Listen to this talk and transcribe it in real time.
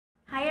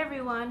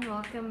everyone!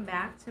 Welcome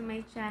back to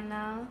my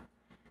channel.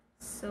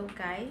 So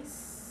guys,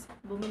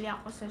 bumili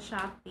ako sa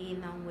Shopee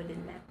ng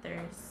wooden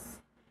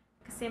letters.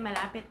 Kasi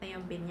malapit na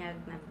yung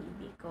binyag ng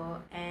baby ko.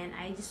 And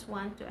I just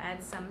want to add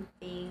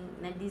something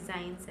na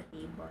design sa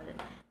table.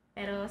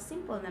 Pero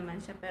simple naman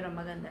siya, pero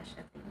maganda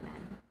siya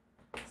tingnan.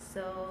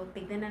 So,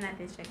 tignan na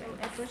natin siya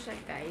guys. Ito siya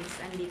guys,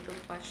 andito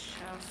pa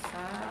siya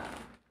sa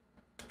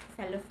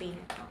cellophane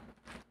ito.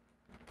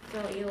 So,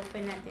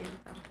 i-open natin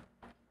ito.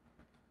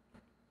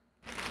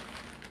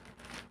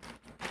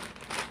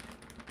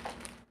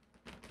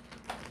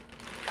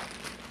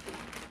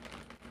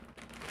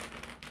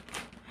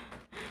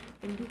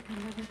 Hindi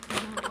talaga siya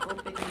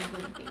na-open yung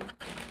Buti. Ito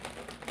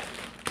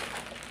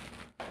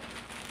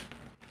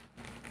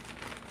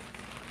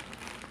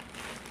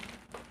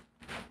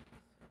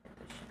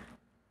siya.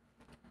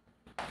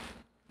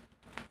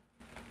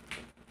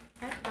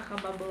 At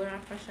nakababura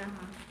pa siya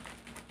ha.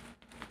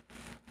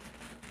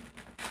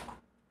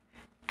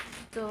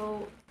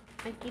 So,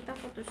 nakita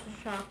ko to sa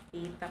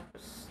Shopee.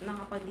 Tapos,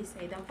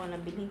 nakapag-decide ako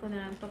na bilhin ko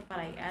na lang to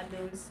para i-add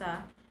dun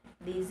sa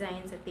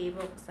design sa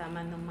table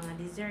kasama ng mga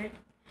dessert.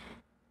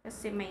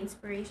 Kasi may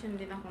inspiration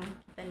din ako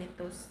makita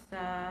nito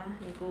sa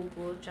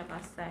Google tsaka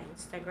sa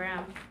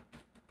Instagram.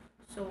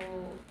 So,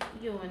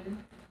 yun.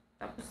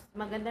 Tapos,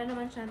 maganda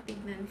naman siya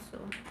tignan. So,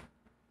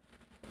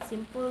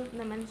 simple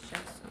naman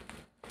siya. So,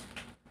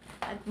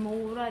 at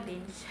mura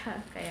din siya.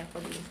 Kaya ko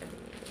din siya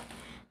binili.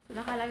 So,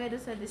 nakalagay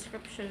doon sa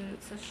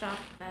description sa shop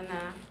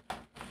na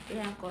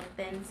yan ko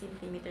 10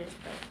 cm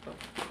daw to.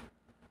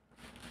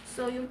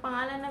 So, yung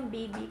pangalan ng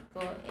baby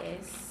ko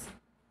is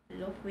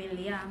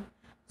William.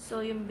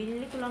 So, yung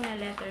binili ko lang na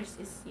letters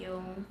is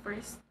yung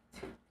first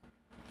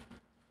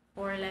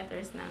 4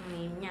 letters ng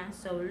name niya.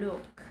 So,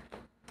 look.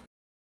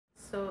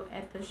 So,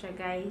 eto siya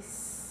guys.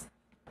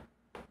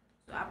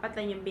 So, 4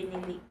 lang yung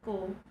binili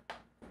ko.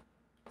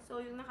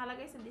 So, yung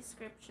nakalagay sa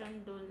description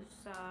dun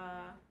sa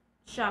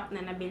shop na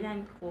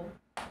nabilhan ko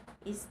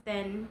is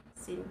 10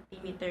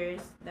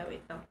 centimeters daw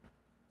ito.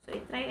 So,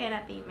 i-try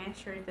natin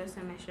i-measure ito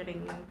sa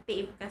measuring yung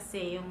tape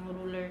kasi yung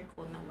ruler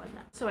ko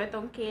nawala. So,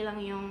 itong K lang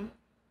yung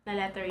na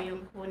letter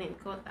yung kunin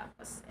ko.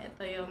 Tapos,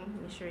 ito yung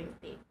measuring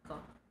tape ko.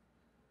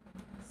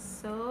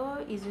 So,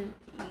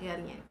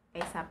 ganyan.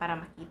 Kaysa para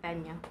makita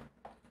nyo.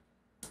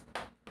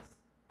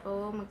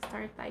 So,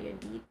 mag-start tayo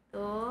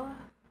dito.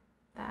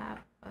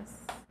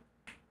 Tapos,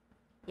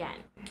 yan.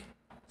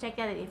 Check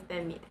natin if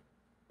 10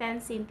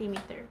 cm.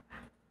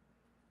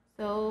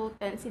 So,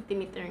 10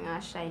 cm nga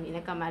siya. Hindi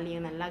nagkamali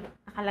yung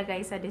nakalagay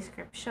sa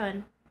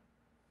description.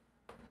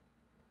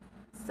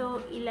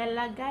 So,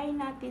 ilalagay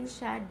natin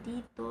siya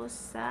dito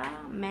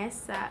sa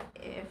mesa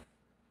if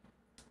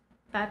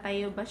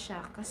tatayo ba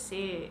siya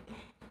kasi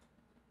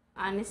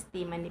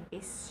honestly,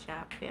 manipis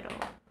siya pero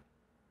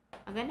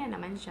maganda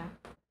naman siya.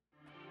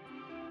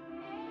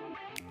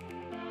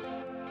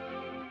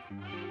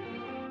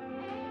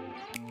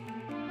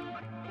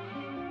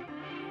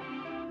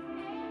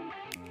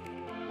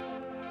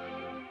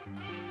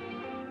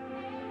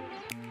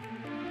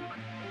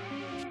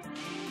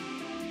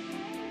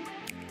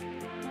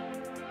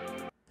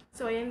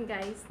 So, ayan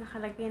guys,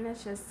 nakalagay na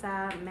siya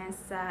sa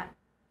mesa.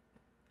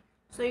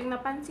 So, yung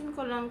napansin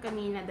ko lang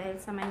kanina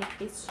dahil sa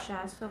manipis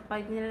siya. So,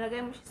 pag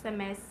nilalagay mo siya sa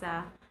mesa,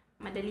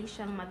 madali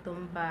siyang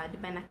matumba.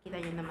 Diba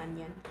nakita nyo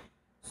naman yan?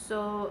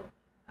 So,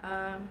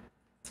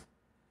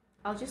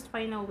 I'll just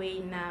find a way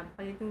na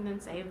pagdating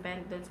dun sa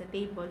event, dun sa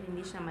table,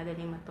 hindi siya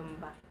madaling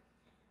matumba.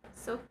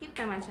 So, cute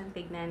naman siyang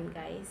tignan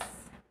guys.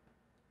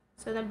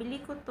 So, nabili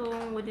ko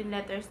tong wooden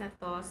letters na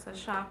to sa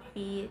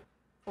Shopee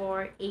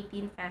for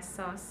 18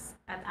 pesos.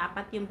 At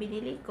 4 yung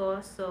binili ko.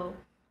 So,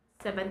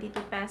 72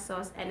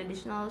 pesos and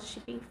additional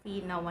shipping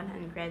fee na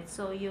 100.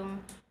 So,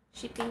 yung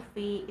shipping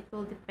fee, it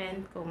will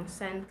depend kung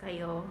saan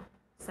kayo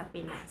sa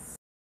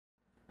Pinas.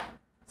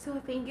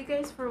 So, thank you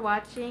guys for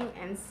watching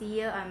and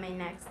see you on my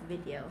next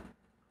video.